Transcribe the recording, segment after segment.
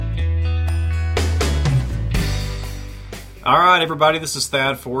All right, everybody, this is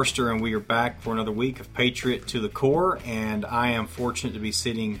Thad Forrester, and we are back for another week of Patriot to the Core, and I am fortunate to be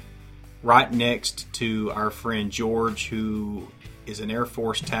sitting right next to our friend George, who is an Air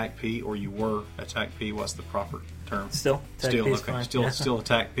Force TACP, or you were a TACP. What's the proper term? Still okay. Still a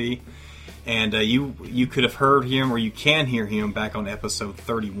TACP. And you could have heard him, or you can hear him, back on episode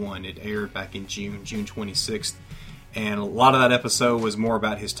 31. It aired back in June 26th. And a lot of that episode was more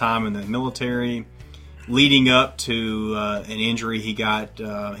about his time in the military, leading up to an injury he got.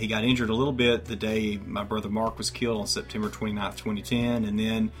 He got injured a little bit the day my brother Mark was killed on September 29th, 2010. And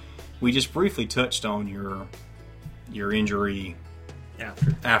then we just briefly touched on your injury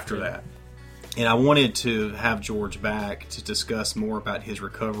after that. And I wanted to have George back to discuss more about his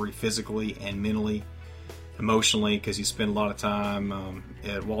recovery physically and mentally, emotionally, because he spent a lot of time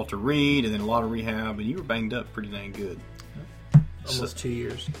at Walter Reed and then a lot of rehab, and you were banged up pretty dang good. Almost 2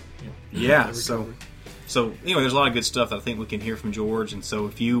 years. Yeah, so anyway, there's a lot of good stuff that I think we can hear from George. And so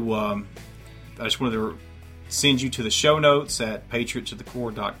if you, I just wanted to send you to the show notes at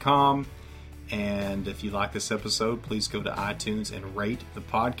patriottothecore.com. And if you like this episode, please go to iTunes and rate the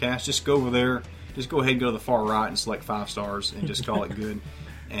podcast. Just go over there. Just go ahead and go to the far right and select 5 stars and just call it good.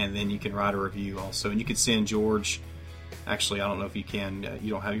 And then you can write a review also. And you can send George. Actually, I don't know if you can.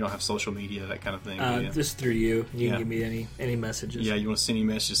 You don't have social media, that kind of thing. Just through you. You can give me any messages. Yeah, you want to send any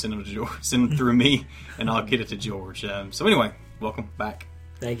messages, send them to George. Send them through me, and I'll get it to George. So anyway, welcome back.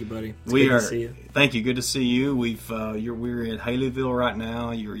 Thank you, buddy. It's good to see you. Thank you. Good to see you. We're at Haleyville right now.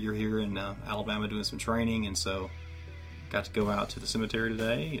 You're here in Alabama doing some training, and so got to go out to the cemetery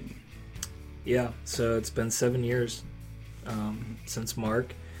today. And yeah. So it's been 7 years since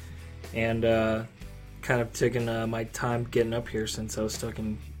Mark, and kind of taken my time getting up here since I was stuck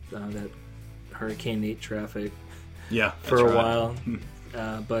in that Hurricane Nate traffic. Yeah, for a while.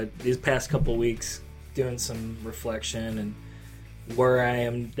 But these past couple weeks, doing some reflection and where I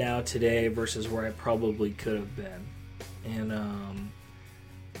am now today versus where I probably could have been. And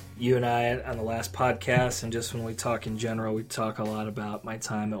you and I on the last podcast, and just when we talk in general, we talk a lot about my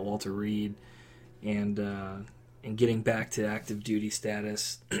time at Walter Reed and getting back to active duty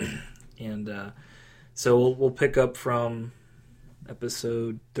status. And so we'll pick up from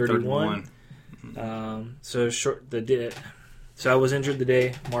episode 31. So I was injured the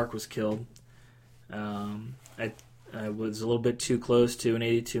day Mark was killed. I was a little bit too close to an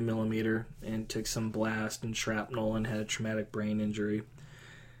 82 millimeter and took some blast and shrapnel and had a traumatic brain injury.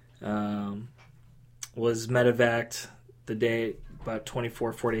 Was medevaced the day about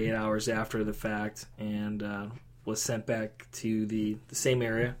 48 hours after the fact, and was sent back to the same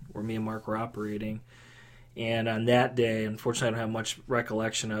area where me and Mark were operating. And on that day, unfortunately I don't have much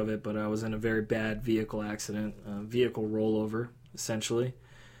recollection of it, but I was in a very bad vehicle accident, vehicle rollover, essentially.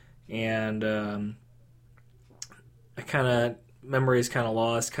 And memory is kind of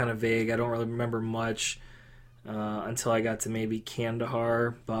lost, kind of vague. I don't really remember much until I got to maybe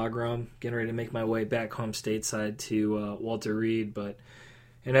Kandahar, Bagram, getting ready to make my way back home stateside to Walter Reed. But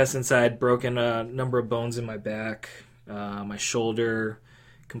in essence, I had broken a number of bones in my back, my shoulder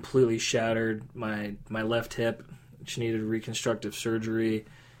completely shattered, my left hip, which needed reconstructive surgery,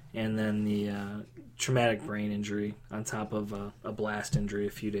 and then the traumatic brain injury on top of a blast injury a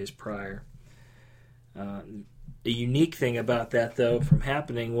few days prior. The unique thing about that, though, from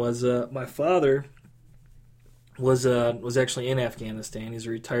happening was my father was actually in Afghanistan. He's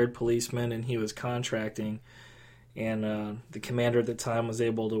a retired policeman, and he was contracting. And the commander at the time was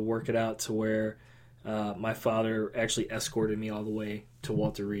able to work it out to where my father actually escorted me all the way to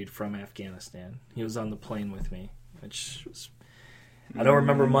Walter Reed from Afghanistan. He was on the plane with me, which was... I don't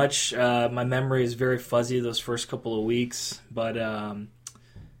remember much. My memory is very fuzzy those first couple of weeks, but...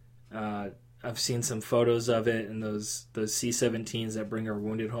 I've seen some photos of it, and those C-17s that bring our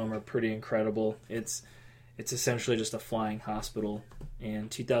wounded home are pretty incredible. It's essentially just a flying hospital,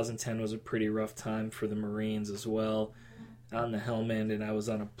 and 2010 was a pretty rough time for the Marines as well. Out in the Helmand, and I was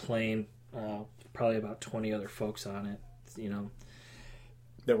on a plane, probably about 20 other folks on it,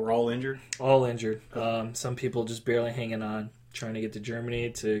 That were all injured? All injured. Some people just barely hanging on, trying to get to Germany,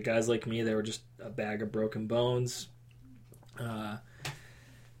 to guys like me that were just a bag of broken bones.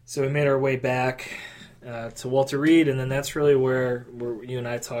 So we made our way back to Walter Reed, and then that's really where you and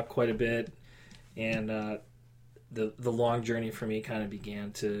I talked quite a bit, and the long journey for me kind of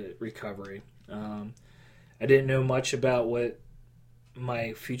began to recovery. I didn't know much about what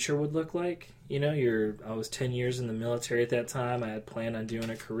my future would look like. I was 10 years in the military at that time. I had planned on doing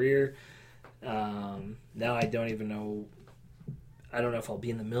a career. Now I don't even know. I don't know if I'll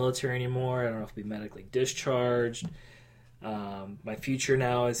be in the military anymore. I don't know if I'll be medically discharged. My future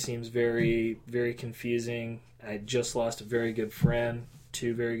now, it seems very, very confusing. I just lost a very good friend,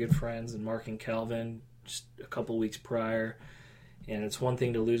 two very good friends, and Mark and Calvin, just a couple weeks prior. And it's one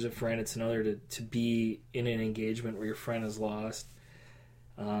thing to lose a friend; it's another to be in an engagement where your friend is lost.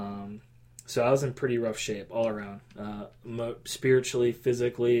 So I was in pretty rough shape all around, spiritually,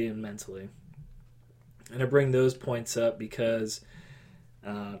 physically, and mentally. And I bring those points up because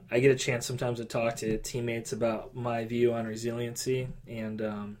I get a chance sometimes to talk to teammates about my view on resiliency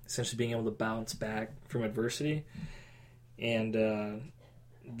and essentially being able to bounce back from adversity. And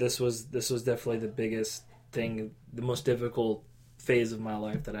this was definitely the biggest thing, the most difficult phase of my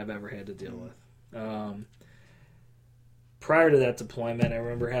life that I've ever had to deal with. Prior to that deployment, I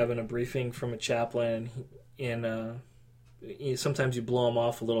remember having a briefing from a chaplain, and sometimes you blow them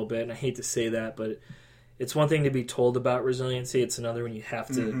off a little bit, and I hate to say that, but it's one thing to be told about resiliency. It's another when you have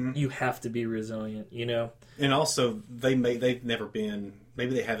to be resilient, you know. And also, they've never been,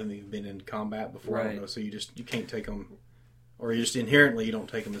 maybe they haven't even been in combat before. Right. I don't know, so you can't take them, or you just inherently you don't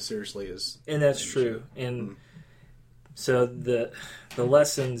take them as seriously as. And that's true. And so the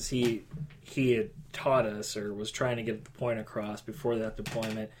lessons he had taught us or was trying to get the point across before that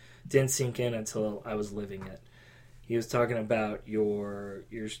deployment didn't sink in until I was living it. He was talking about your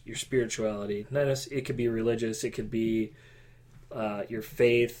spirituality. It could be religious, it could be your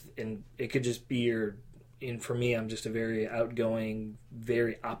faith, and it could just be your. And for me, I'm just a very outgoing,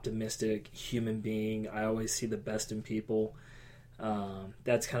 very optimistic human being. I always see the best in people.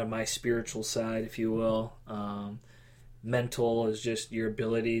 That's kind of my spiritual side, if you will. Mental is just your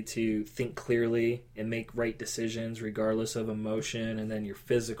ability to think clearly and make right decisions regardless of emotion. And then your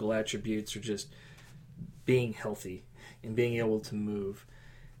physical attributes are just being healthy and being able to move.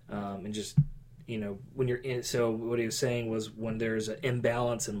 And just, when you're in. So what he was saying was when there's an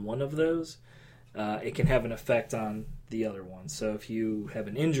imbalance in one of those, it can have an effect on the other one. So if you have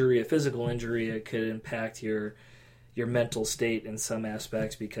an injury, a physical injury, it could impact your mental state in some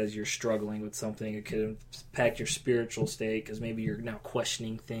aspects because you're struggling with something. It could impact your spiritual state because maybe you're now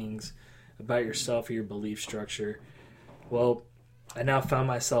questioning things about yourself or your belief structure. Well, I now found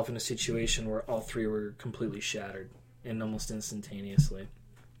myself in a situation where all three were completely shattered and almost instantaneously.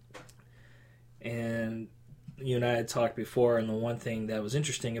 And you and I had talked before, and the one thing that was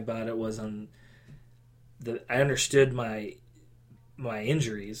interesting about it was I understood my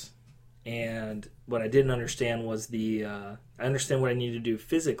injuries. And what I didn't understand was I understand what I needed to do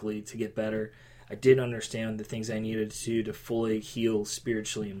physically to get better. I didn't understand the things I needed to do to fully heal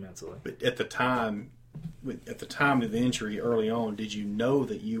spiritually and mentally. But at the time of the injury early on, did you know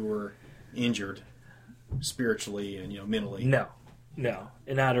that you were injured spiritually and mentally? No,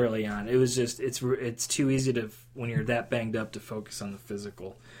 and not early on. It was just it's too easy to, when you're that banged up, to focus on the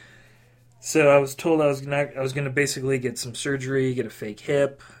physical. So I was told I was going to basically get some surgery, get a fake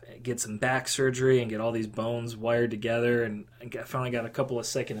hip, get some back surgery, and get all these bones wired together. And I finally got a couple of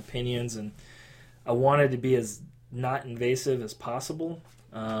second opinions, and I wanted to be as not invasive as possible.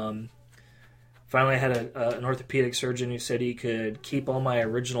 Finally, I had an orthopedic surgeon who said he could keep all my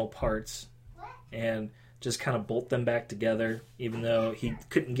original parts and just kind of bolt them back together, even though he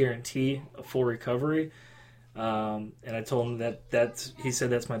couldn't guarantee a full recovery. And I told him he said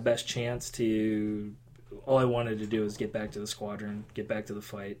that's my best chance to. All I wanted to do was get back to the squadron, get back to the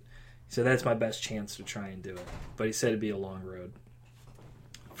fight. So that's my best chance to try and do it. But he said it'd be a long road.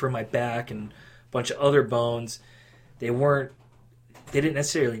 For my back and a bunch of other bones, they didn't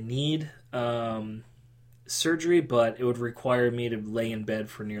necessarily need surgery, but it would require me to lay in bed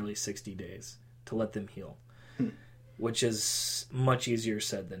for nearly 60 days to let them heal, which is much easier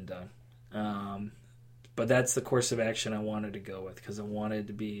said than done. But that's the course of action I wanted to go with because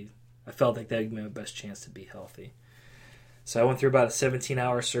I felt like that would give me my best chance to be healthy. So I went through about a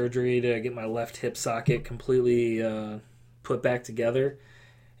 17-hour surgery to get my left hip socket completely put back together.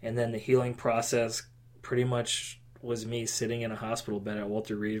 And then the healing process pretty much was me sitting in a hospital bed at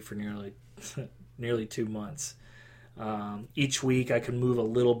Walter Reed for nearly 2 months. Each week I could move a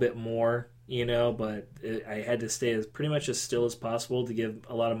little bit more, but I had to stay pretty much as still as possible to give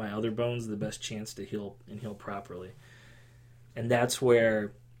a lot of my other bones the best chance to heal and heal properly. And that's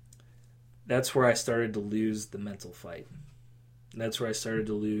where I started to lose the mental fight. That's where I started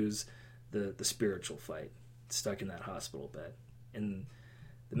to lose the spiritual fight, stuck in that hospital bed. And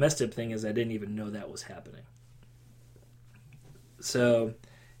the messed up thing is I didn't even know that was happening. So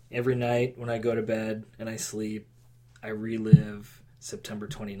every night when I go to bed and I sleep, I relive September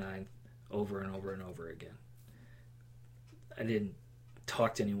 29th over and over and over again. I didn't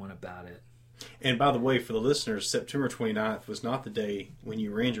talk to anyone about it. And by the way, for the listeners, September 29th was not the day when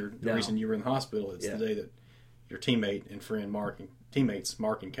you were injured. The reason you were in the hospital, it's the day that your teammate and friend teammates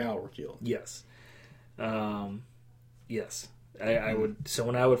Mark and Cal were killed. Yes. Yes. I would. So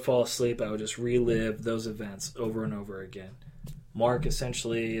when I would fall asleep, I would just relive those events over and over again. Mark,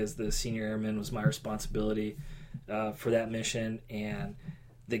 essentially, as the senior airman, was my responsibility for that mission, and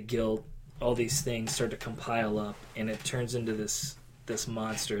the guilt, all these things start to compile up, and it turns into this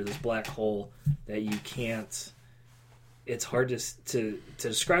monster, this black hole that you can't. It's hard to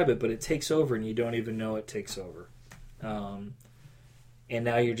describe it, but it takes over, and you don't even know it takes over. And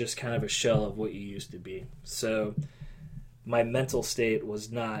now you're just kind of a shell of what you used to be. So my mental state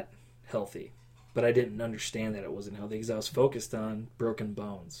was not healthy, but I didn't understand that it wasn't healthy because I was focused on broken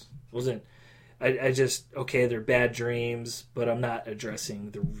bones. I just, okay, they're bad dreams, but I'm not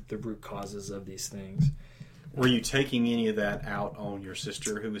addressing the root causes of these things. Were you taking any of that out on your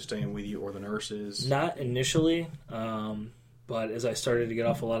sister who was staying with you or the nurses? Not initially, but as I started to get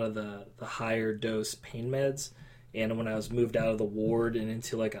off a lot of the higher dose pain meds, and when I was moved out of the ward and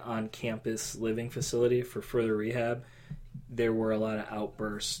into like an on-campus living facility for further rehab, there were a lot of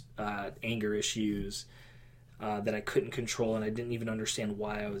outbursts, anger issues that I couldn't control, and I didn't even understand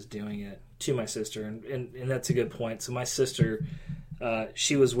why I was doing it to my sister. And that's a good point. So my sister,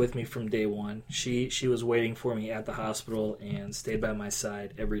 she was with me from day one. She was waiting for me at the hospital and stayed by my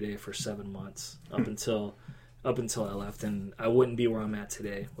side every day for 7 months up until I left. And I wouldn't be where I'm at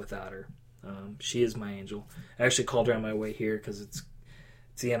today without her. She is my angel. I actually called her on my way here because it's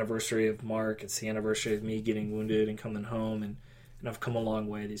the anniversary of Mark. It's the anniversary of me getting wounded and coming home, and I've come a long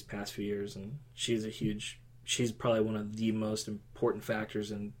way these past few years. And she's probably one of the most important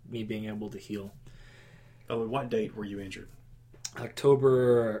factors in me being able to heal. Oh, what date were you injured?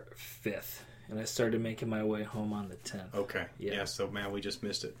 October 5th, and I started making my way home on the 10th. Okay. Yeah, so man, we just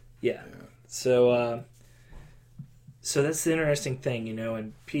missed it. Yeah. So that's the interesting thing,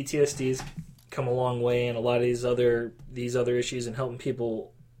 and PTSD's come a long way, and a lot of these other issues, and helping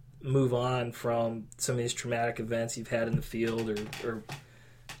people move on from some of these traumatic events you've had in the field or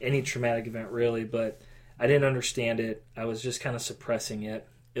any traumatic event really. But I didn't understand it. I was just kind of suppressing it.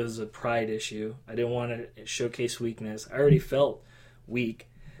 It was a pride issue. I didn't want to showcase weakness. I already felt weak.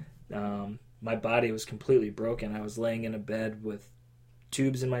 My body was completely broken. I was laying in a bed with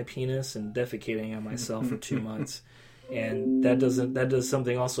tubes in my penis and defecating on myself for 2 months. And that does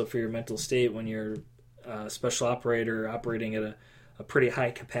something also for your mental state when you're a special operator operating at a pretty high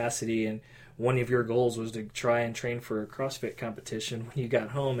capacity, and one of your goals was to try and train for a CrossFit competition when you got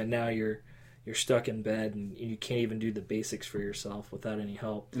home, and now you're stuck in bed and you can't even do the basics for yourself without any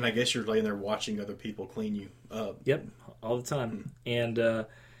help. And I guess you're laying there watching other people clean you up. Yep, all the time. And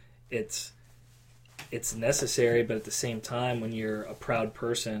it's necessary, but at the same time, when you're a proud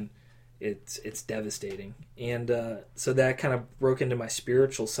person, it's devastating. And so that kind of broke into my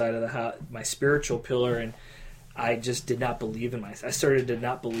spiritual side of the house, my spiritual pillar, and I just did not believe in myself. I started to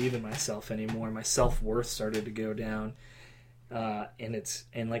not believe in myself anymore. My self-worth started to go down.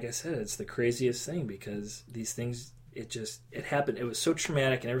 And like I said, it's the craziest thing because these things, it happened. It was so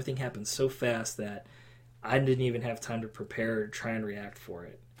traumatic and everything happened so fast that I didn't even have time to prepare or try and react for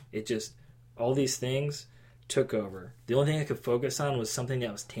it. All these things took over. The only thing I could focus on was something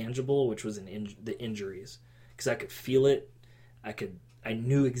that was tangible, which was the injuries, because I could feel it. I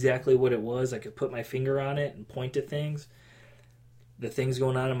knew exactly what it was. I could put my finger on it and point to things. The things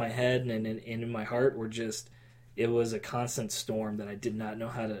going on in my head and in my heart were just, it was a constant storm that I did not know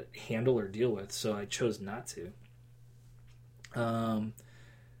how to handle or deal with, so I chose not to.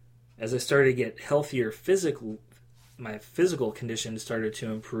 As I started to get healthier my physical condition started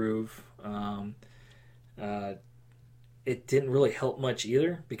to improve. It didn't really help much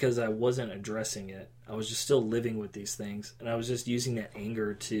either because I wasn't addressing it. I was just still living with these things, and I was just using that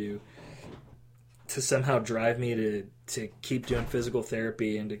anger to somehow drive me to keep doing physical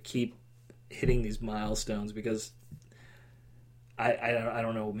therapy and to keep hitting these milestones because I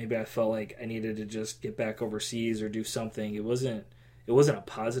don't know, maybe I felt like I needed to just get back overseas or do something. It wasn't a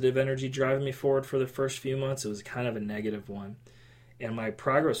positive energy driving me forward for the first few months. It was kind of a negative one, and my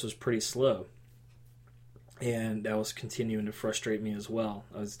progress was pretty slow. And that was continuing to frustrate me as well.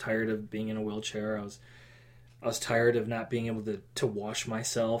 I was tired of being in a wheelchair. I was tired of not being able to wash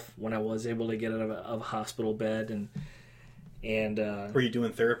myself when I was able to get out of a hospital bed. And were you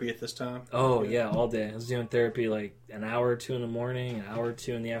doing therapy at this time? Oh yeah, all day. I was doing therapy like an hour or two in the morning, an hour or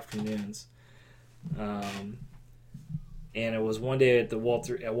two in the afternoons. And it was one day at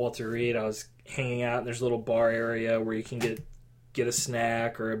Walter Reed. I was hanging out. And there's a little bar area where you can get a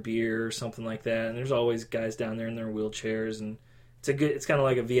snack or a beer or something like that, and there's always guys down there in their wheelchairs, and it's kind of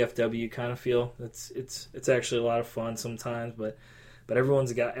like a VFW kind of feel. It's actually a lot of fun sometimes, but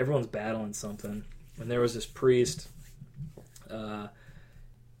everyone's battling something, And there was this priest. I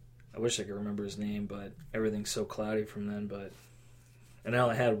wish I could remember his name, but everything's so cloudy from then. But and I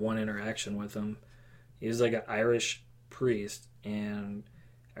only had one interaction with him. He was like an Irish priest, and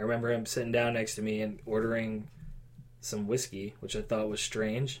I remember him sitting down next to me and ordering some whiskey, which I thought was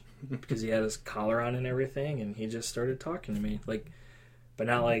strange because he had his collar on and everything, and he just started talking to me, but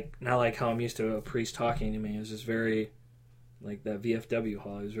not like how I'm used to a priest talking to me. It was just very like that VFW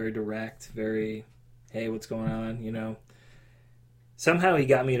hall. It was very direct, very, hey, what's going on, you know. Somehow he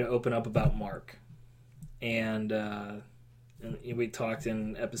got me to open up about Mark, and we talked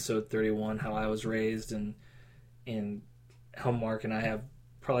in episode 31 how I was raised and how Mark and I have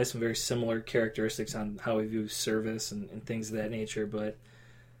probably some very similar characteristics on how we view service and things of that nature. But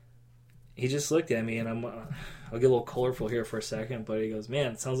he just looked at me, and I'll get a little colorful here for a second, but he goes,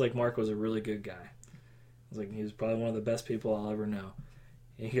 man, it sounds like Mark was a really good guy. I was like, he was probably one of the best people I'll ever know.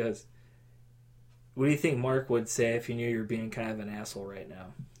 And he goes, what do you think Mark would say if he knew you're being kind of an asshole right now?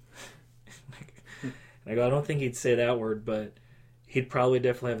 And I go, I don't think he'd say that word, but he'd probably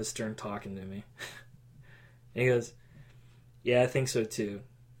definitely have a stern talking to me. And he goes, yeah, I think so too.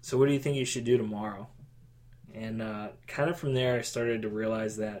 So what do you think you should do tomorrow? And kind of from there, I started to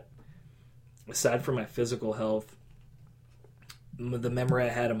realize that aside from my physical health, the memory I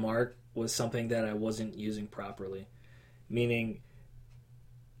had of Mark was something that I wasn't using properly. Meaning,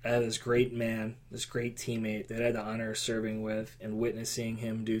 I had this great man, this great teammate that I had the honor of serving with and witnessing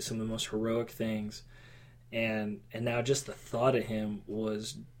him do some of the most heroic things. And now just the thought of him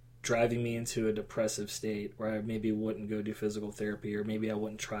was driving me into a depressive state where I maybe wouldn't go do physical therapy, or maybe I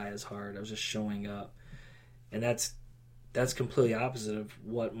wouldn't try as hard. I was just showing up. And that's completely opposite of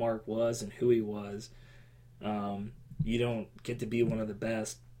what Mark was and who he was. You don't get to be one of the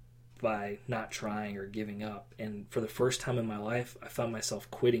best by not trying or giving up. And for the first time in my life, I found myself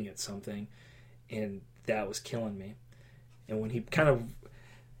quitting at something, and that was killing me. And when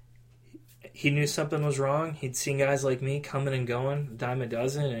he knew something was wrong, he'd seen guys like me coming and going, a dime a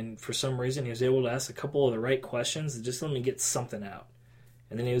dozen, and for some reason he was able to ask a couple of the right questions to just let me get something out.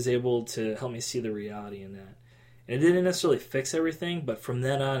 And then he was able to help me see the reality in that. And it didn't necessarily fix everything, but from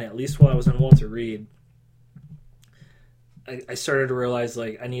then on, at least while I was on Walter Reed, I started to realize,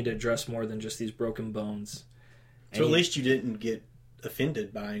 like, I need to address more than just these broken bones. So at least you didn't get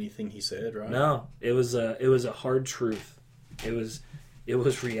offended by anything he said, right? No, it was a hard truth. It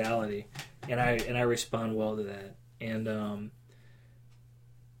was reality, and I respond well to that. And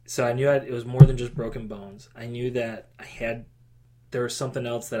so I knew it was more than just broken bones. I knew that there was something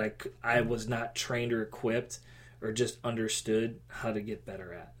else that I was not trained or equipped or just understood how to get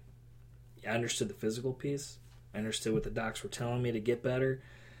better at. I understood the physical piece. I understood what the docs were telling me to get better,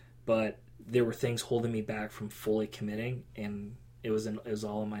 but there were things holding me back from fully committing, and it was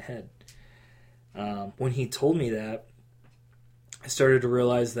all in my head. When he told me that, I started to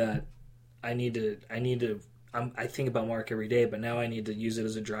realize that I think about Mark every day, but now I need to use it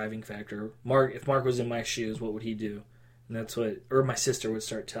as a driving factor. If Mark was in my shoes, what would he do? And that's or my sister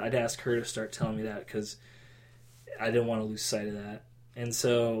would I'd ask her to start telling me that, because I didn't want to lose sight of that. And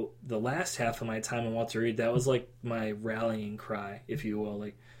so the last half of my time in Walter Reed, that was like my rallying cry, if you will.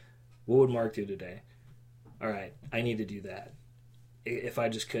 Like, what would Mark do today? All right, I need to do that. If I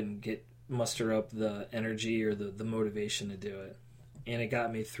just couldn't muster up the energy or the motivation to do it. And it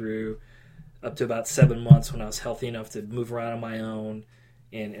got me through up to about 7 months when I was healthy enough to move around on my own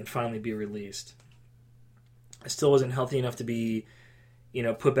and finally be released. I still wasn't healthy enough to be,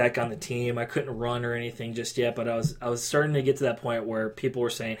 put back on the team. I couldn't run or anything just yet, but I was starting to get to that point where people were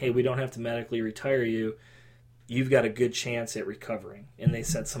saying, hey, we don't have to medically retire you. You've got a good chance at recovering. And they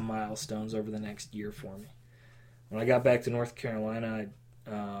set some milestones over the next year for me. When I got back to North Carolina,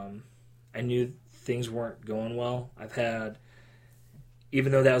 I knew things weren't going well.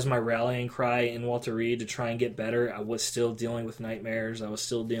 Even though that was my rallying cry in Walter Reed to try and get better, I was still dealing with nightmares. I was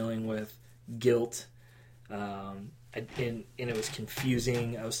still dealing with guilt. And it was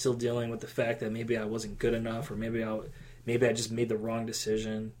confusing. I was still dealing with the fact that maybe I wasn't good enough, or maybe I just made the wrong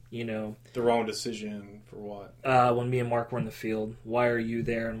decision. The wrong decision for what? When me and Mark were in the field, why are you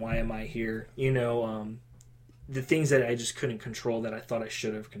there and why am I here? The things that I just couldn't control that I thought I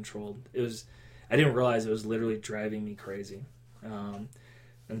should have controlled. I didn't realize it was literally driving me crazy.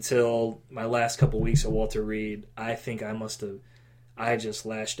 Until my last couple weeks at Walter Reed, I think I just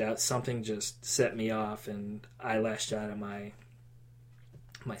lashed out. Something just set me off, and I lashed out at my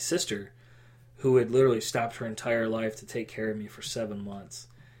sister, who had literally stopped her entire life to take care of me for 7 months.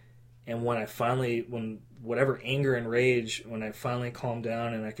 And when whatever anger and rage, when I finally calmed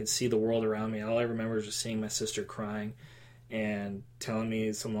down and I could see the world around me, all I remember is just seeing my sister crying and telling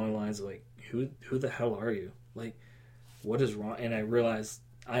me some along the lines of, like, who the hell are you? Like, what is wrong? And I realized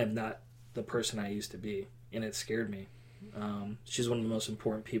I am not the person I used to be, and it scared me. She's one of the most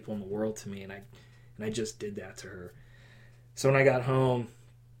important people in the world to me, and I just did that to her. So when I got home,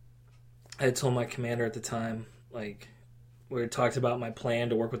 I had told my commander at the time, like, we had talked about my plan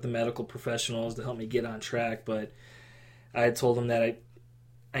to work with the medical professionals to help me get on track, but I had told him that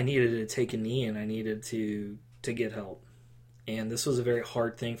I needed to take a knee and I needed to get help. And this was a very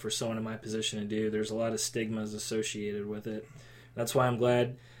hard thing for someone in my position to do. There's a lot of stigmas associated with it. That's why I'm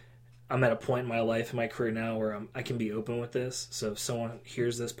glad I'm at a point in my life, in my career now, where I can be open with this. So if someone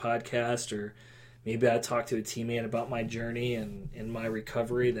hears this podcast, or maybe I talk to a teammate about my journey and my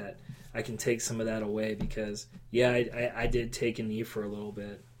recovery, that I can take some of that away. Because, yeah, I did take a knee for a little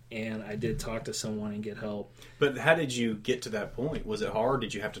bit, and I did talk to someone and get help. But how did you get to that point? Was it hard?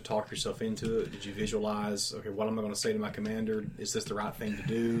 Did you have to talk yourself into it? Did you visualize, okay, what am I going to say to my commander? Is this the right thing to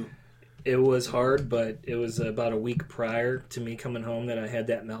do? It was hard, but it was about a week prior to me coming home that I had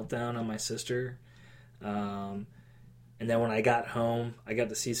that meltdown on my sister. And then when I got home, I got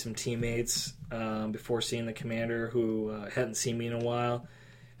to see some teammates before seeing the commander who hadn't seen me in a while.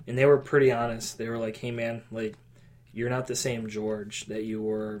 And they were pretty honest. They were like, hey, man, like, you're not the same George that you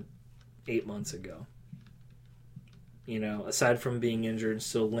were 8 months ago. You know, aside from being injured and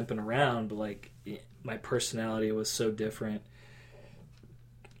still limping around, but, like, my personality was so different.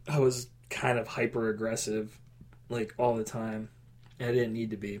 I was kind of hyper aggressive, like, all the time. And I didn't need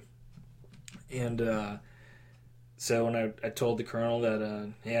to be. And so when I told the colonel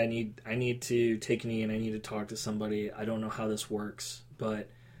that, hey, I need to take a knee and I need to talk to somebody. I don't know how this works, but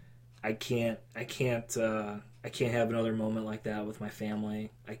I can't have another moment like that with my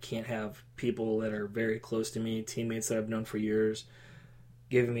family. I can't have people that are very close to me, teammates that I've known for years,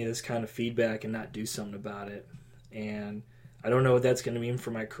 giving me this kind of feedback and not do something about it. And I don't know what that's going to mean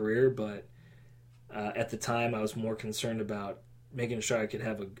for my career, but at the time I was more concerned about making sure I could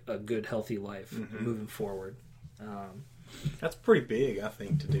have a good, healthy life moving forward. That's pretty big, I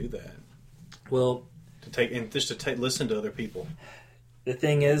think, to do that. Well, listen to other people. The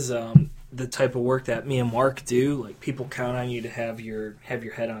thing is, the type of work that me and Mark do, like, people count on you to have your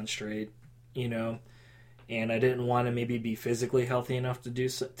head on straight, you know. And I didn't want to maybe be physically healthy enough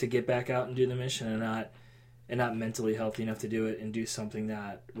to get back out and do the mission, and not mentally healthy enough to do it and do something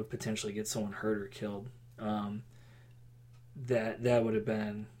that would potentially get someone hurt or killed. That would have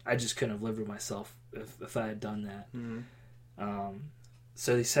been, I just couldn't have lived with myself if I had done that. Mm-hmm.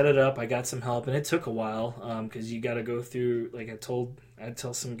 So they set it up. I got some help, and it took a while because you got to go through. Like I tell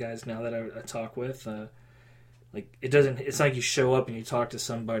some guys now that I talk with, like it's not like you show up and you talk to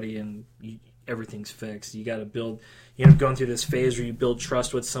somebody and everything's fixed. You got to build. You end up going through this phase where you build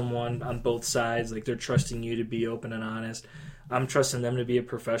trust with someone on both sides. Like they're trusting you to be open and honest. I'm trusting them to be a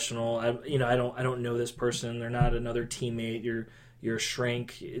professional. I don't know this person. They're not another teammate. You're a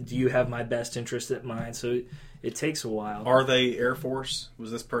shrink. Do you have my best interest at mind? So it takes a while. Are they Air Force?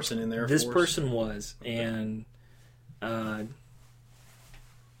 Was this person in the Air Force? This person was, and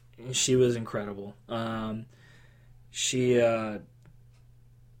she was incredible. She got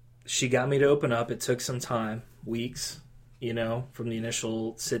me to open up. It took some time, weeks, from the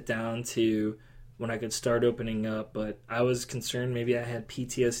initial sit down to when I could start opening up. But I was concerned maybe I had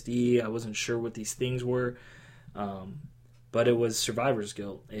PTSD. I wasn't sure what these things were. But it was survivor's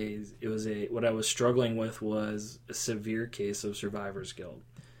guilt. What I was struggling with was a severe case of survivor's guilt.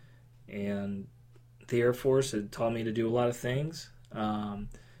 And the Air Force had taught me to do a lot of things, but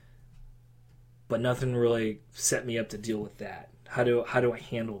nothing really set me up to deal with that. How do I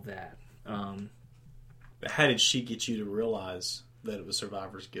handle that? How did she get you to realize that it was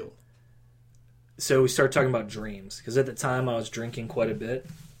survivor's guilt? So we started talking about dreams, because at the time I was drinking quite a bit,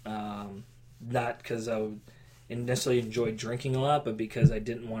 not because I would necessarily enjoyed drinking a lot, but because I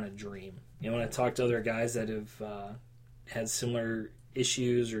didn't want to dream. When I talk to other guys that have had similar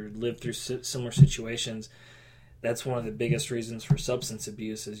issues or lived through similar situations, that's one of the biggest reasons for substance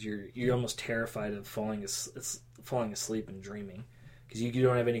abuse is you're almost terrified of falling asleep and dreaming, because you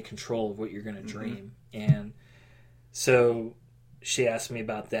don't have any control of what you're going to dream. And so she asked me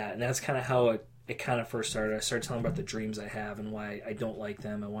about that, and that's kind of how it kind of first started. I started telling about the dreams I have and why I don't like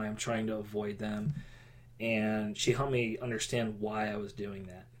them and why I'm trying to avoid them. And she helped me understand why I was doing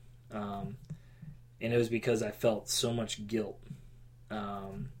that. And it was because I felt so much guilt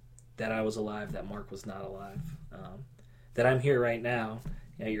that I was alive, that Mark was not alive. That I'm here right now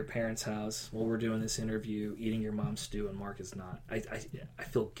at your parents' house while we're doing this interview, eating your mom's stew, and Mark is not. I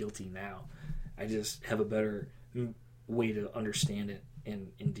feel guilty now. I just have a better way to understand it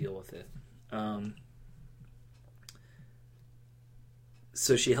and deal with it.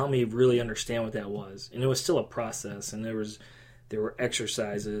 so she helped me really understand what that was, and it was still a process, and there were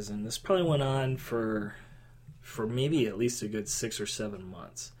exercises, and this probably went on for maybe at least a good 6 or 7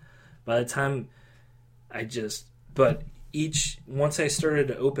 months. By the time once I started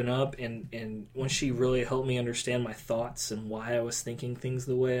to open up, and when she really helped me understand my thoughts and why I was thinking things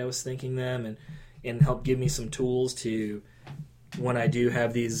the way I was thinking them, and helped give me some tools to, when I do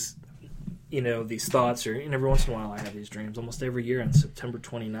have these, these thoughts, and every once in a while I have these dreams. Almost every year on September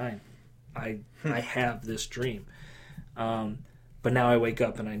 29th, I have this dream. But now I wake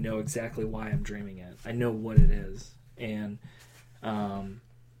up and I know exactly why I'm dreaming it. I know what it is. And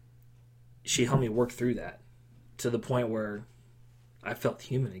she helped me work through that to the point where I felt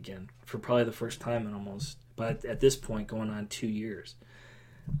human again for probably the first time in but at this point, going on 2 years.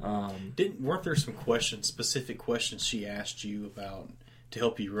 Weren't there some specific questions she asked you about to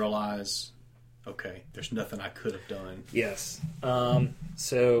help you realize, okay, there's nothing I could have done? Yes.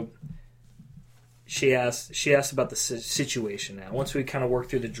 So she asked about the situation now. Once we kind of worked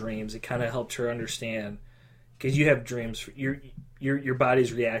through the dreams, it kind of helped her understand, because you have dreams, your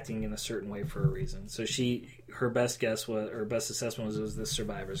body's reacting in a certain way for a reason. So her best assessment was the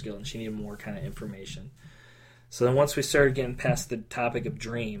survivor's guilt, and she needed more kind of information. So then once we started getting past the topic of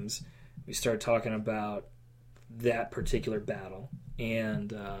dreams, we started talking about that particular battle.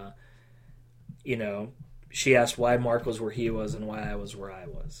 And, she asked why Mark was where he was and why I was where I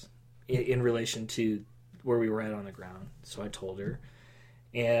was in relation to where we were at on the ground. So I told her.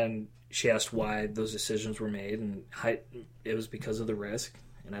 And she asked why those decisions were made, and it was because of the risk.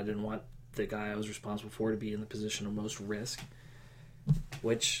 And I didn't want the guy I was responsible for to be in the position of most risk,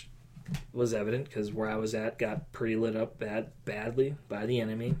 which was evident because where I was at got pretty lit up badly by the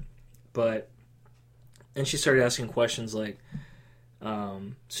enemy. And she started asking questions like,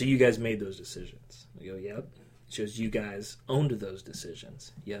 so you guys made those decisions? I go, yep. She goes, you guys owned those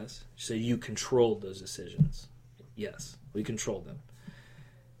decisions? Yes. She said, you controlled those decisions? Yes, we controlled them.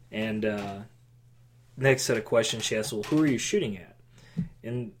 And next set of questions she asked, well, who are you shooting at?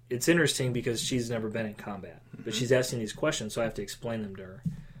 And it's interesting because she's never been in combat, but she's asking these questions, so I have to explain them to her.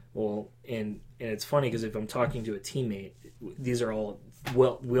 Well, and it's funny because if I'm talking to a teammate, these are all,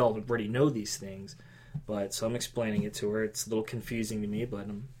 we all already know these things, but so I'm explaining it to her. It's a little confusing to me, but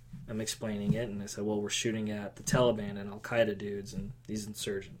I'm explaining it, and I said, well, we're shooting at the Taliban and Al-Qaeda dudes and these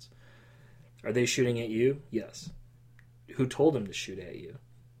insurgents. Are they shooting at you? Yes. Who told them to shoot at you?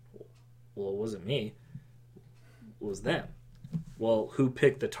 Well, it wasn't me. It was them. Well, who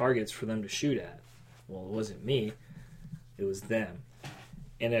picked the targets for them to shoot at? Well, it wasn't me. It was them.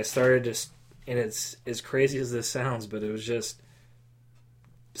 And I started to, and it's as crazy as this sounds, but it was just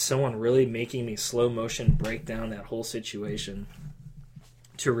someone really making me slow motion break down that whole situation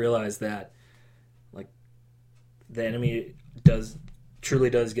to realize that, like, the enemy truly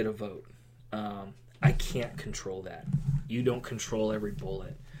does get a vote. I can't control that. You don't control every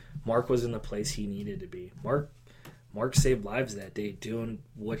bullet. Mark was in the place he needed to be. Mark saved lives that day doing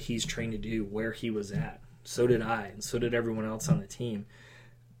what he's trained to do where he was at. So did I, and so did everyone else on the team.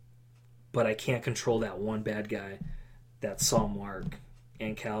 But I can't control that one bad guy that saw Mark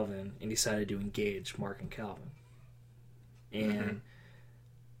and Calvin and decided to engage Mark and Calvin. And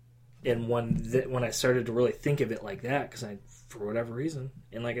when I started to really think of it like that, because for whatever reason,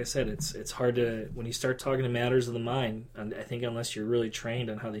 and like I said, it's hard to, when you start talking to matters of the mind, and I think unless you're really trained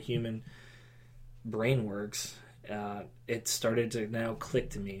on how the human brain works, it started to now click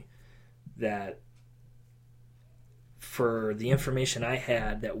to me that for the information I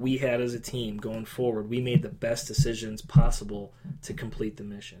had, that we had as a team going forward, we made the best decisions possible to complete the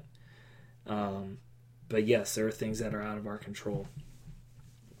mission. But yes, there are things that are out of our control.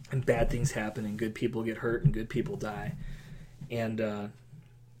 And bad things happen, and good people get hurt, and good people die. And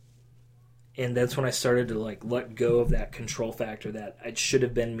that's when I started to let go of that control factor that it should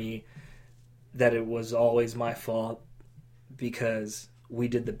have been me, that it was always my fault, because we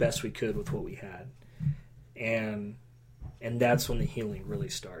did the best we could with what we had. And that's when the healing really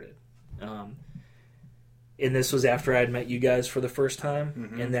started. And this was after I'd met you guys for the first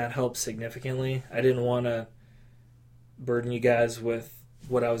time, and that helped significantly. I didn't want to burden you guys with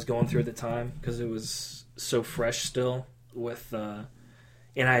what I was going through at the time, because it was so fresh still with, and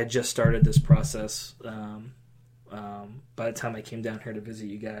I had just started this process by the time I came down here to visit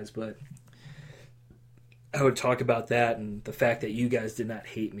you guys. But I would talk about that and the fact that you guys did not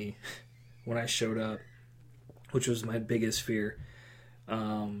hate me when I showed up, which was my biggest fear.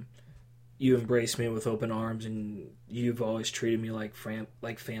 You embraced me with open arms, and you've always treated me like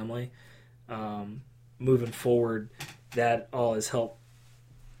family. Moving forward, that all has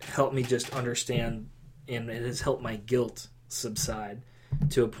helped me just understand, and it has helped my guilt subside.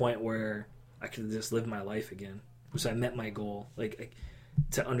 to a point where I could just live my life again. So I met my goal, like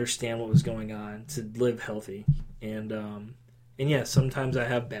to understand what was going on, to live healthy, and yeah, sometimes I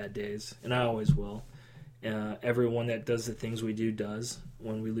have bad days, and I always will. Everyone that does the things we do does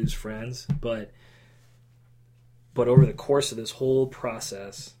when we lose friends, but over the course of this whole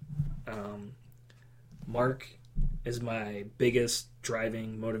process, Mark is my biggest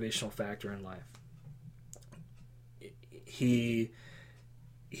driving motivational factor in life. He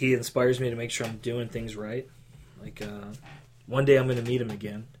inspires me to make sure I'm doing things right. Like one day I'm going to meet him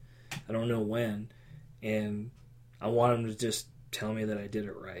again. I don't know when, and I want him to just tell me that I did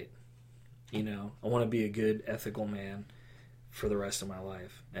it right. You know, I want to be a good, ethical man for the rest of my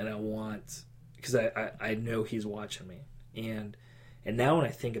life, and I want, because I know he's watching me, and now when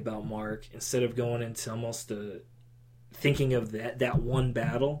I think about Mark, instead of going into almost thinking of that one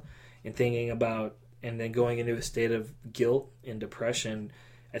battle and thinking about, and then going into a state of guilt and depression,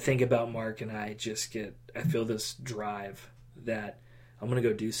 I think about Mark and I feel this drive that I'm going to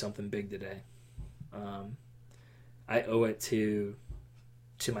go do something big today. I owe it to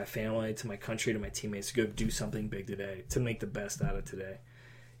my family, to my country, to my teammates to go do something big today, to make the best out of today.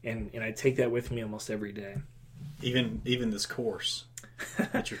 And I take that with me almost every day. Even this course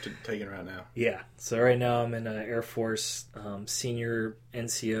that you're taking right now. Yeah. So right now I'm in Air Force Senior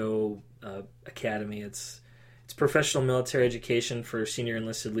NCO Academy. It's professional military education for senior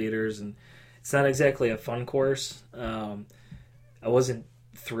enlisted leaders, and it's not exactly a fun course. I wasn't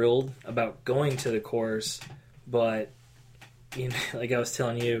thrilled about going to the course, but you know, like I was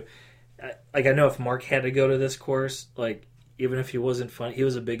telling you, I know if Mark had to go to this course, like even if he wasn't fun, he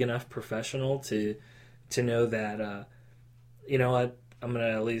was a big enough professional to know that you know what, I'm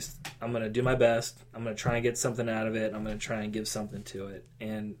gonna do my best. I'm gonna try and get something out of it. I'm gonna try and give something to it,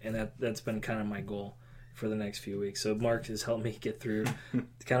 and that's been kind of my goal for the next few weeks. So Mark has helped me get through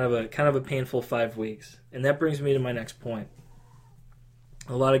kind of a painful 5 weeks, and that brings me to my next point.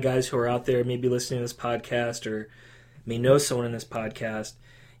 A lot of guys who are out there maybe listening to this podcast or may know someone in this podcast.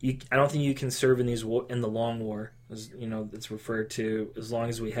 I don't think you can serve in the long war, as you know, it's referred to, as long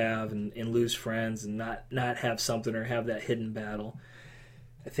as we have and lose friends and not have something or have that hidden battle.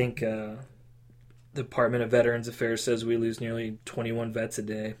 I think the Department of Veterans Affairs says we lose nearly 21 vets a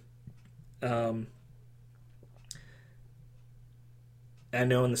day. I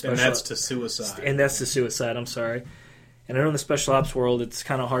know in the special, and that's to suicide. And that's to suicide. I'm sorry. And I know in the special ops world, it's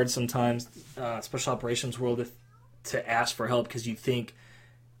kind of hard sometimes, special operations world, to ask for help because you think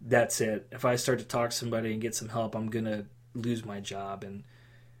that's it. If I start to talk to somebody and get some help, I'm going to lose my job. And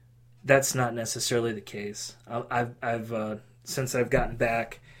that's not necessarily the case. I've since I've gotten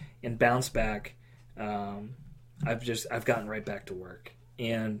back and bounced back, I've gotten right back to work.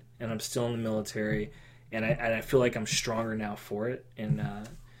 And I'm still in the military, and I feel like I'm stronger now for it. And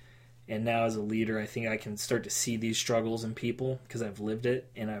now as a leader, I think I can start to see these struggles in people because I've lived it,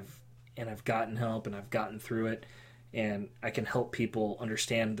 and I've gotten help, and I've gotten through it. And I can help people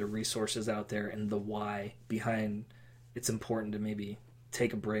understand the resources out there and the why behind it's important to maybe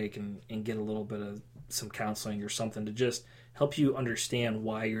take a break and get a little bit of some counseling or something to just help you understand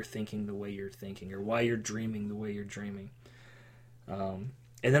why you're thinking the way you're thinking or why you're dreaming the way you're dreaming. And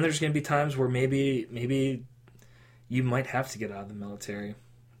then there's going to be times where maybe you might have to get out of the military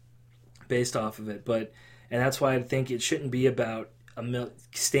based off of it. And that's why I think it shouldn't be about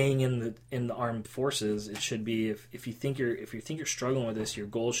staying in the armed forces. It should be if you think you're struggling with this, your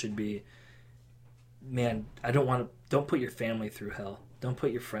goal should be, man, don't put your family through hell, don't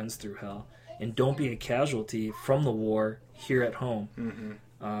put your friends through hell, and don't be a casualty from the war here at home.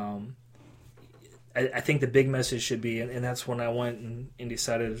 Mm-hmm. I think the big message should be, and that's when I went and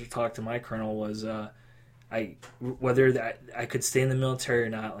decided to talk to my colonel, was whether that I could stay in the military or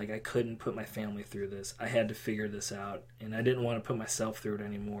not, like I couldn't put my family through this. I had to figure this out, and I didn't want to put myself through it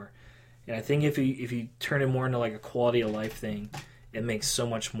anymore. And I think if you turn it more into like a quality of life thing, it makes so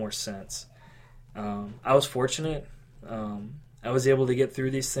much more sense. I was fortunate. I was able to get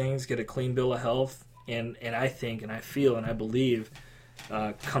through these things, get a clean bill of health, and I think and I feel and I believe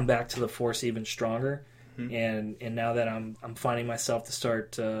come back to the force even stronger. Mm-hmm. And now that I'm finding myself to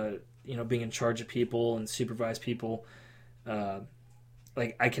start being in charge of people and supervise people,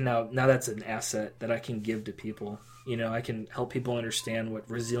 like I can now that's an asset that I can give to people. I can help people understand what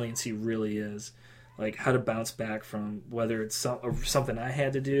resiliency really is, like how to bounce back from whether it's something I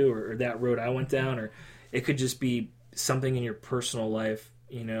had to do or that road I went down, or it could just be something in your personal life,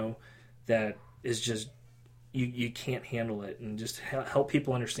 that is just you can't handle it, and just help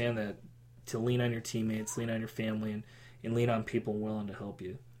people understand that to lean on your teammates, lean on your family, and lean on people willing to help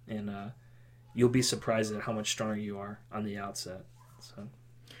you. And you'll be surprised at how much stronger you are on the outset. So,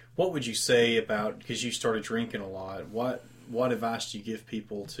 what would you say about, because you started drinking a lot, what advice do you give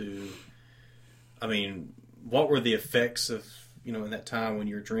people to, I mean, what were the effects of, in that time when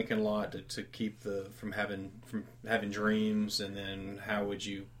you were drinking a lot to keep from having dreams, and then how would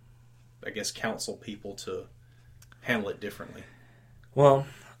you, I guess, counsel people to handle it differently? Well,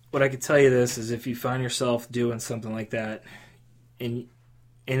 what I could tell you this is, if you find yourself doing something like that, and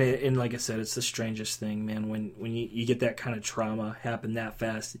like I said, it's the strangest thing, man. When you get that kind of trauma happen that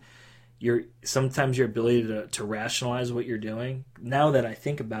fast, sometimes your ability to rationalize what you're doing. Now that I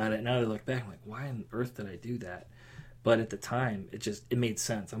think about it, now that I look back, I'm like, why on earth did I do that? But at the time, it made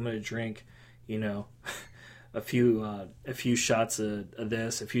sense. I'm going to drink, a few shots of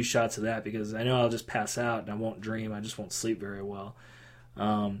this, a few shots of that, because I know I'll just pass out and I won't dream. I just won't sleep very well.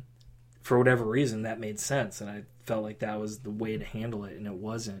 For whatever reason, that made sense, and I felt like that was the way to handle it, and it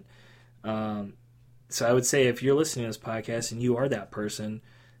wasn't. So I would say, if you're listening to this podcast and you are that person,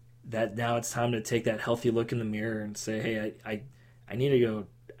 that now it's time to take that healthy look in the mirror and say, hey, I need to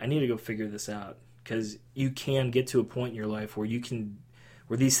go figure this out, because you can get to a point in your life where you can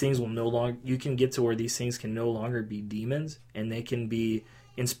can get to where these things can no longer be demons, and they can be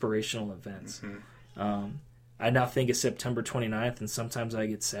inspirational events. Mm-hmm. I now think of September 29th, and sometimes I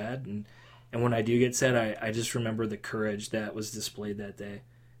get sad, and when I do get sad, I just remember the courage that was displayed that day,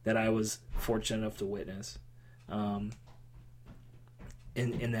 that I was fortunate enough to witness. And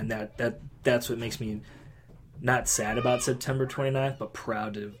then that's what makes me not sad about September 29th, but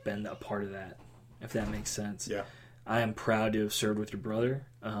proud to have been a part of that, if that makes sense. Yeah. I am proud to have served with your brother,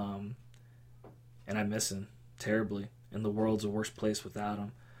 and I miss him terribly, and the world's a worse place without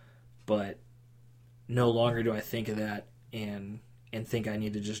him. But no longer do I think of that and think I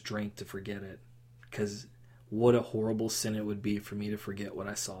need to just drink to forget it, because what a horrible sin it would be for me to forget what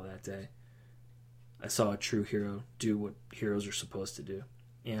I saw that day. I saw a true hero do what heroes are supposed to do,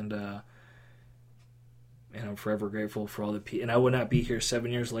 and I'm forever grateful for all the people. And I would not be here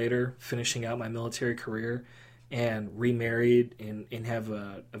 7 years later, finishing out my military career and remarried and have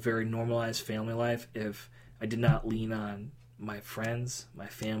a very normalized family life, if I did not lean on my friends, my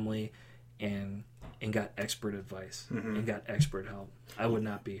family, and got expert advice, mm-hmm. and got expert help. I would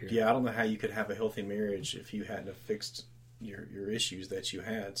not be here. Yeah, I don't know how you could have a healthy marriage if you hadn't have fixed your issues that you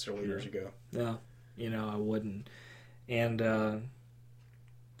had several years ago. No, I wouldn't. And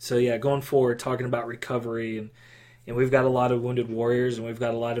so yeah, going forward, talking about recovery, and we've got a lot of wounded warriors, and we've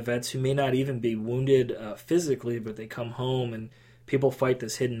got a lot of vets who may not even be wounded physically, but they come home and people fight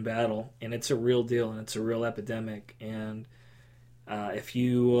this hidden battle, and it's a real deal, and it's a real epidemic. And if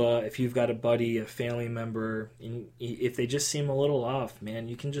you've got a buddy, a family member, and if they just seem a little off, man,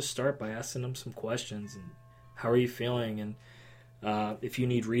 you can just start by asking them some questions. And how are you feeling? And if you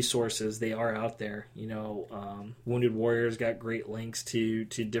need resources, they are out there. Wounded Warriors got great links to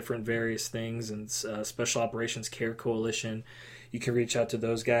different various things, and Special Operations Care Coalition. You can reach out to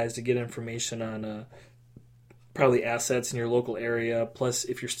those guys to get information on probably assets in your local area. Plus,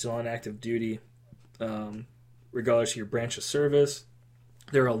 if you're still on active duty, regardless of your branch of service,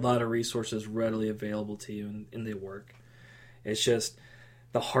 there are a lot of resources readily available to you, and they work. It's just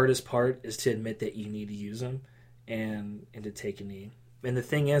the hardest part is to admit that you need to use them and to take a knee. And the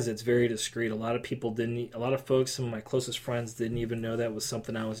thing is, it's very discreet. A lot of folks, some of my closest friends, didn't even know that was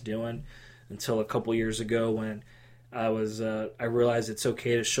something I was doing until a couple years ago, when I realized it's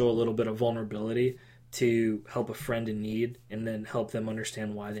okay to show a little bit of vulnerability to help a friend in need, and then help them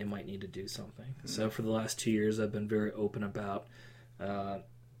understand why they might need to do something. Mm-hmm. So for the last 2 years, I've been very open about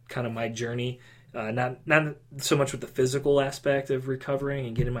kind of my journey, not so much with the physical aspect of recovering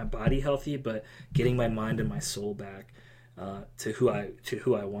and getting my body healthy, but getting my mind and my soul back to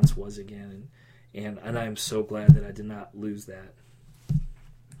who I once was again, and I am so glad that I did not lose that.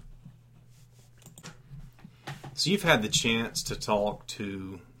 So you've had the chance to talk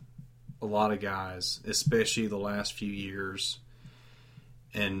to a lot of guys, especially the last few years,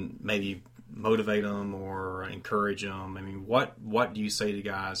 and maybe motivate them or encourage them. I mean, what do you say to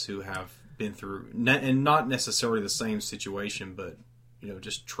guys who have been through, and not necessarily the same situation, but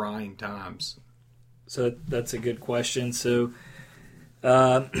just trying times? So that's a good question. So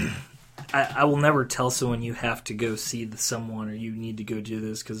I will never tell someone you have to go see someone or you need to go do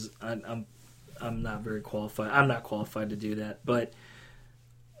this, because I'm not very qualified. I'm not qualified to do that. But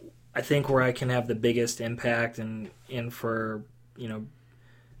I think where I can have the biggest impact, and for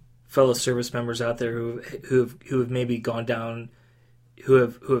fellow service members out there who have maybe gone down, who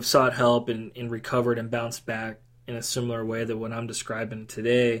have sought help and recovered and bounced back in a similar way that what I'm describing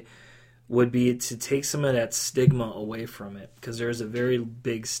today, would be to take some of that stigma away from it, because there's a very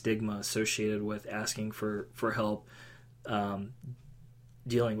big stigma associated with asking for help.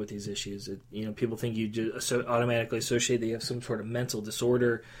 dealing with these issues. People think you just automatically associate that you have some sort of mental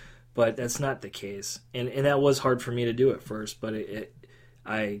disorder, but that's not the case. And that was hard for me to do at first, but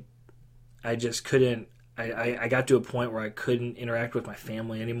I just couldn't. I got to a point where I couldn't interact with my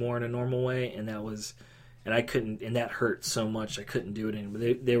family anymore in a normal way, and I couldn't, and that hurt so much. I couldn't do it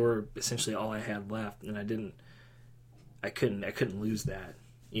anymore. They were essentially all I had left, and I couldn't lose that,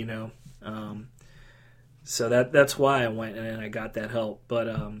 So that's why I went and I got that help. But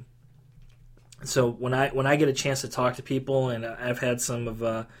so when I get a chance to talk to people, and I've had some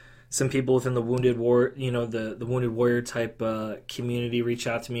people within the Wounded War, the Wounded Warrior type community reach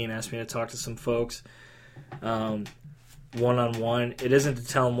out to me and ask me to talk to some folks one-on-one. It isn't to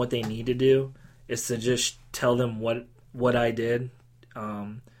tell them what they need to do. It's to just tell them what I did,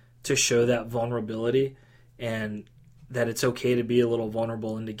 to show that vulnerability and that it's okay to be a little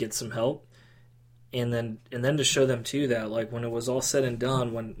vulnerable and to get some help. And then to show them too that, like, when it was all said and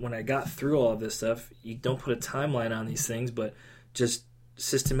done, when I got through all of this stuff, you don't put a timeline on these things, but just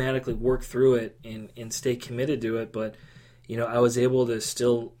systematically work through it and stay committed to it. But I was able to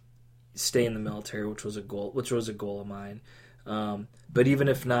still stay in the military, which was a goal of mine. But even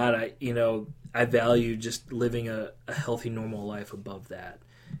if not, I value just living a healthy, normal life above that.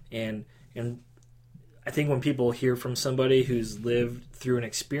 And I think when people hear from somebody who's lived through an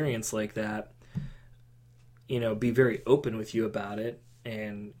experience like that, be very open with you about it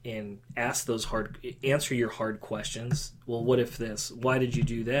and answer your hard questions. Well, what if this? Why did you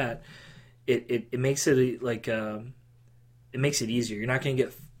do that? It makes it like it makes it easier. You're not going to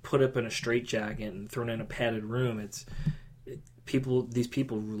get put up in a straitjacket and thrown in a padded room. These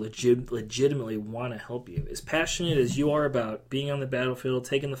people legitimately want to help you. As passionate as you are about being on the battlefield,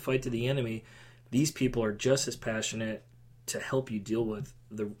 taking the fight to the enemy, these people are just as passionate to help you deal with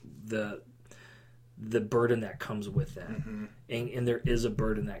the burden that comes with that. Mm-hmm. And there is a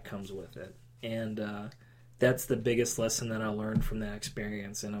burden that comes with it. And that's the biggest lesson that I learned from that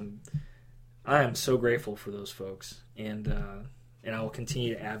experience. And I am so grateful for those folks. And I will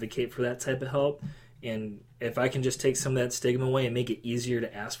continue to advocate for that type of help. And if I can just take some of that stigma away and make it easier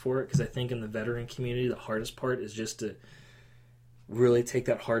to ask for it, because I think in the veteran community, the hardest part is just to really take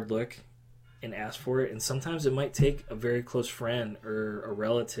that hard look and ask for it. And sometimes it might take a very close friend or a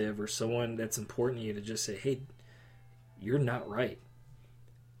relative or someone that's important to you to just say, hey, you're not right.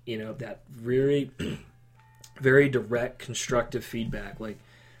 That very, very direct, constructive feedback. Like,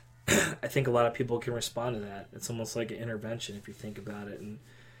 I think a lot of people can respond to that. It's almost like an intervention if you think about it.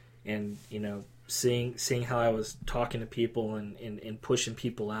 And seeing how I was talking to people and pushing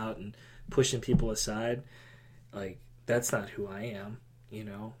people out and pushing people aside, like, that's not who I am.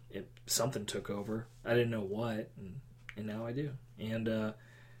 Something took over. I didn't know what, and now I do. And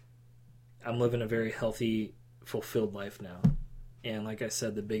I'm living a very healthy, fulfilled life now. And like I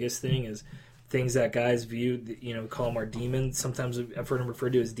said, the biggest thing is things that guys view, call them our demons. Sometimes I've heard them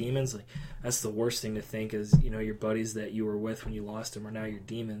referred to as demons. Like, that's the worst thing to think is, your buddies that you were with when you lost them are now your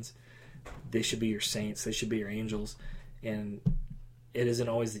demons. They should be your saints. They should be your angels. And it isn't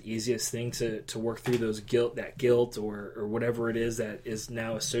always the easiest thing to work through that guilt or whatever it is that is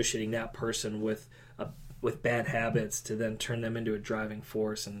now associating that person with bad habits to then turn them into a driving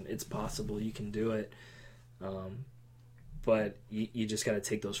force. And it's possible you can do it. But you just got to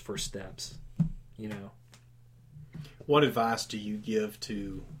take those first steps, What advice do you give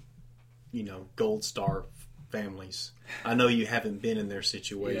to, Gold Star families? I know you haven't been in their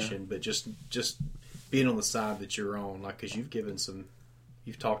situation, but just being on the side that you're on, like, because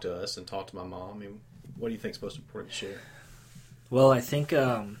you've talked to us and talked to my mom. I mean, what do you think is most important to share? Well, I think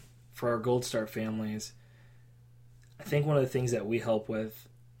for our Gold Star families, I think one of the things that we help with,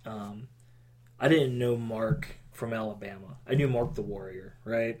 I didn't know Mark from Alabama. I knew Mark the Warrior,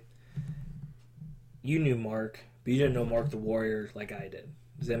 right? You knew Mark, but you didn't know Mark the Warrior like I did.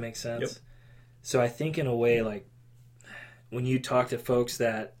 Does that make sense? Yep. So I think in a way, like, when you talk to folks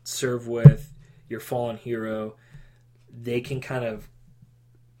that serve with your fallen hero, they can kind of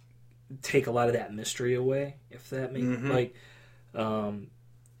take a lot of that mystery away, if that makes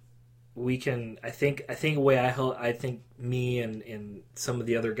we can. I think a way I think me and some of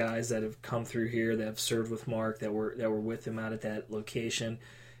the other guys that have come through here that have served with Mark that were with him out at that location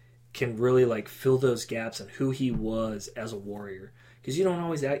can really, like, fill those gaps on who he was as a warrior. Because you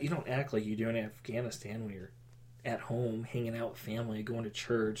don't act like you do in Afghanistan when you're at home, hanging out with family, going to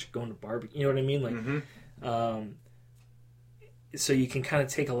church, going to barbecue. You know what I mean? Like, so you can kind of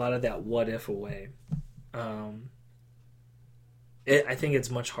take a lot of that what if away. I think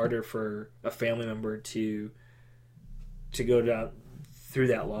it's much harder for a family member to go down through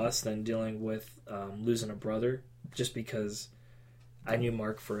that loss than dealing with losing a brother, just because I knew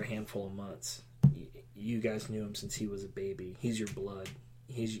Mark for a handful of months. You guys knew him since he was a baby. He's your blood.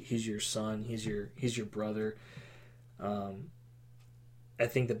 He's your son. He's your brother. I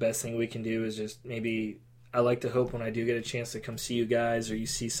think the best thing we can do is just maybe, I like to hope when I do get a chance to come see you guys, or you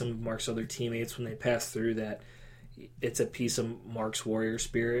see some of Mark's other teammates when they pass through, that it's a piece of Mark's warrior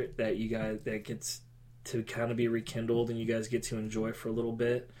spirit that you guys, that gets to kind of be rekindled and you guys get to enjoy for a little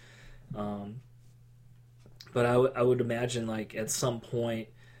bit. But I would imagine, like, at some point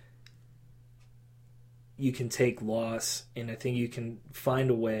you can take loss, and I think you can find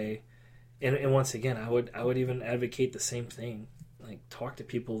a way. And once again, I would even advocate the same thing. Like, talk to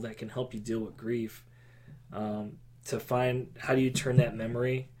people that can help you deal with grief. To find, how do you turn that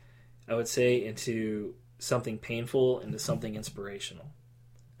memory, I would say, into something painful, into something inspirational.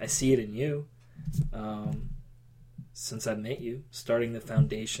 I see it in you. Since I met you, starting the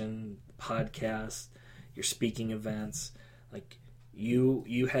foundation, podcast, your speaking events, like,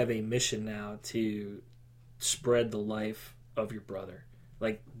 you have a mission now to spread the life of your brother,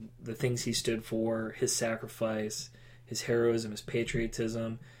 like the things he stood for, his sacrifice, his heroism, his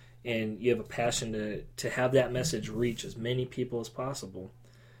patriotism, and you have a passion to have that message reach as many people as possible.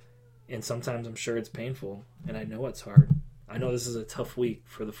 And sometimes I'm sure it's painful, and I know it's hard. I know this is a tough week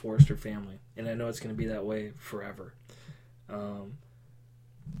for the Forrester family, and I know it's going to be that way forever.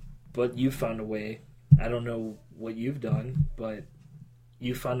 But you found a way. I don't know what you've done, but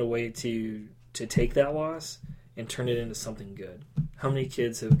you found a way to take that loss and turn it into something good. How many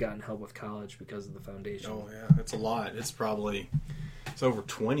kids have gotten help with college because of the foundation? Oh, yeah, it's a lot. It's over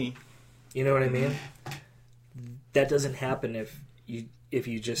 20. You know what I mean? That doesn't happen if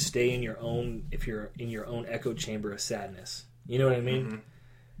you just stay in your own, if you're in your own echo chamber of sadness. You know what I mean? Mm-hmm.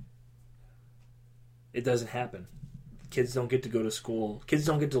 It doesn't happen. Kids don't get to go to school. Kids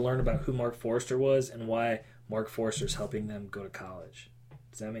don't get to learn about who Mark Forrester was and why Mark Forrester's helping them go to college.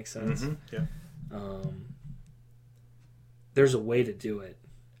 Does that make sense? Mm-hmm. Yeah. There's a way to do it.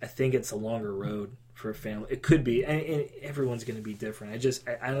 I think it's a longer road for a family. It could be, and everyone's going to be different.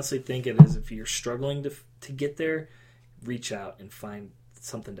 I honestly think it is. If you're struggling to get there, reach out and find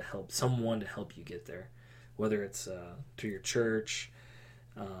something to help, someone to help you get there. Whether it's through your church,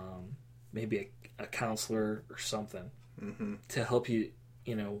 maybe a counselor or something to help you.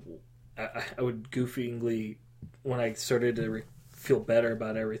 You know, I would goofingly, when I started to feel better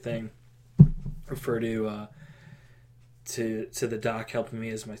about everything, refer to the doc helping me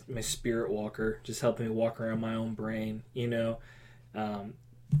as my spirit walker, just helping me walk around my own brain, you know,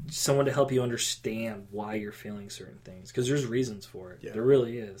 someone to help you understand why you're feeling certain things, because there's reasons for it. Yeah. There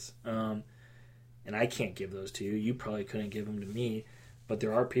really is. And I can't give those to you. You probably couldn't give them to me, but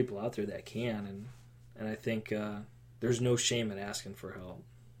there are people out there that can, and I think there's no shame in asking for help.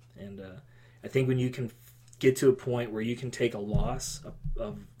 And I think when you can get to a point where you can take a loss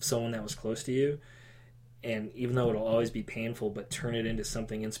of someone that was close to you, and even though it'll always be painful, but turn it into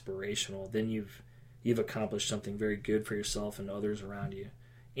something inspirational, then you've accomplished something very good for yourself and others around you.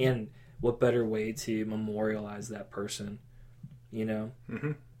 And what better way to memorialize that person, you know,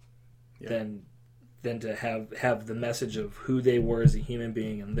 yeah, than to have the message of who they were as a human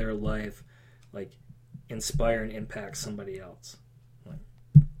being in their life, like, inspire and impact somebody else.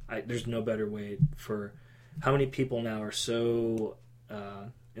 Like, there's no better way for. How many people now are so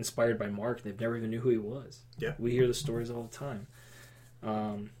inspired by Mark, they've never even knew who he was. Yeah, we hear the stories all the time.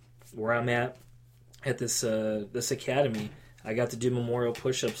 Where I'm at this academy, I got to do memorial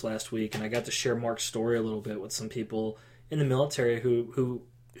push-ups last week, and I got to share Mark's story a little bit with some people in the military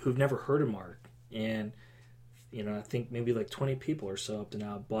who've never heard of Mark. And, you know, I think maybe like 20 people or so up to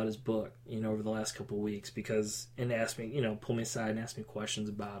now bought his book, you know, over the last couple of weeks, and asked me, you know, pull me aside and ask me questions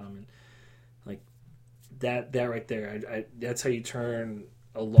about him. And like that right there, that's how you turn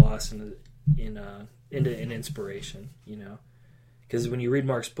a loss into an inspiration, you know. Because when you read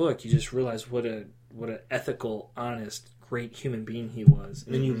Mark's book, you just realize what a ethical, honest, great human being he was.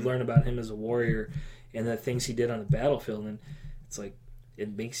 And then you learn about him as a warrior and the things he did on the battlefield, and it's like,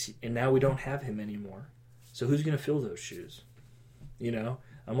 it makes you, and now we don't have him anymore. So who's going to fill those shoes? You know,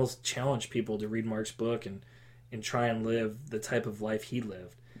 I almost challenge people to read Mark's book and try and live the type of life he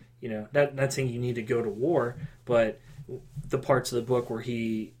lived. You know, not saying you need to go to war, but the parts of the book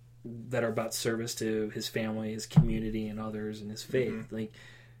that are about service to his family, his community, and others, and his faith, like,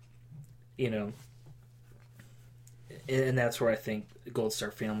 you know, and that's where I think Gold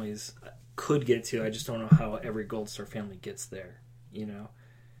Star families could get to. I just don't know how every Gold Star family gets there. You know,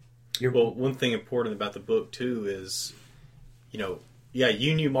 well, one thing important about the book too is, you know, yeah,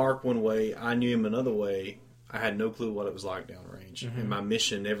 you knew Mark one way, I knew him another way. I had no clue what it was like downrange, and my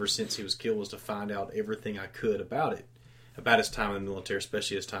mission ever since he was killed was to find out everything I could about it. about his time in the military,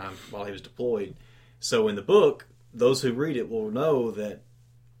 especially his time while he was deployed. So in the book, those who read it will know that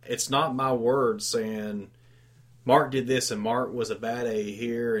it's not my words saying Mark did this and Mark was a bad A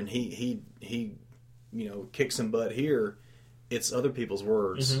here and he kicked some butt here. It's other people's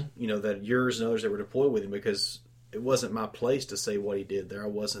words, that yours and others that were deployed with him, because it wasn't my place to say what he did there. I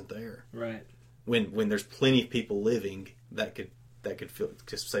wasn't there. Right. When there's plenty of people living that could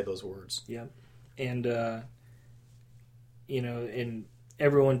say those words. Yep. And and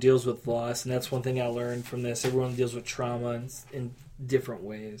everyone deals with loss, and that's one thing I learned from this. Everyone deals with trauma in different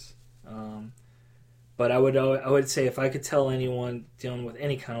ways. But I would say if I could tell anyone dealing with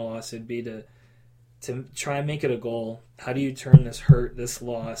any kind of loss, it'd be to try and make it a goal. How do you turn this hurt, this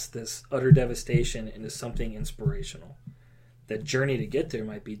loss, this utter devastation into something inspirational? The journey to get there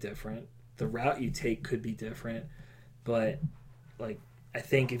might be different. The route you take could be different. But I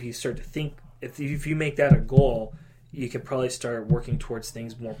think if you start to think, if you make that a goal, you can probably start working towards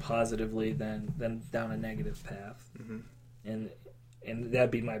things more positively than down a negative path. Mm-hmm. And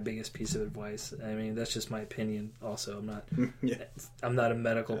that'd be my biggest piece of advice. I mean, that's just my opinion. Also, I'm not a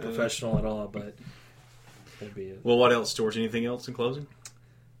medical professional at all, but that'd be it. Well, what else, George? Anything else in closing?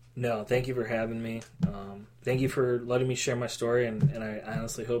 No, thank you for having me. Thank you for letting me share my story, and I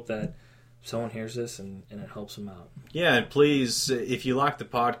honestly hope that someone hears this and it helps them out. Yeah, and please, if you like the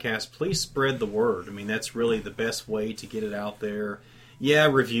podcast, please spread the word. I mean, that's really the best way to get it out there. Yeah,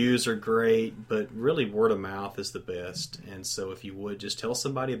 reviews are great, but really word of mouth is the best. And so if you would, just tell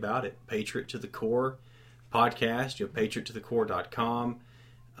somebody about it. Patriot to the Core podcast, patriottothecore.com.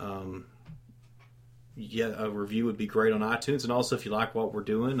 A review would be great on iTunes. And also, if you like what we're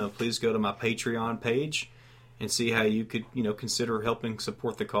doing, please go to my Patreon page and see how you could, consider helping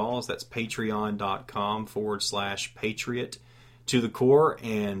support the cause. That's patreon.com/Patriot to the Core.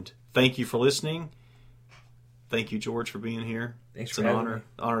 And thank you for listening. Thank you, George, for being here. Thanks for having me. It's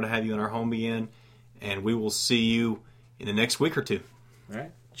an honor to have you in our home again. And we will see you in the next week or two. All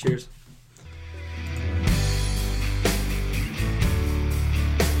right. Cheers.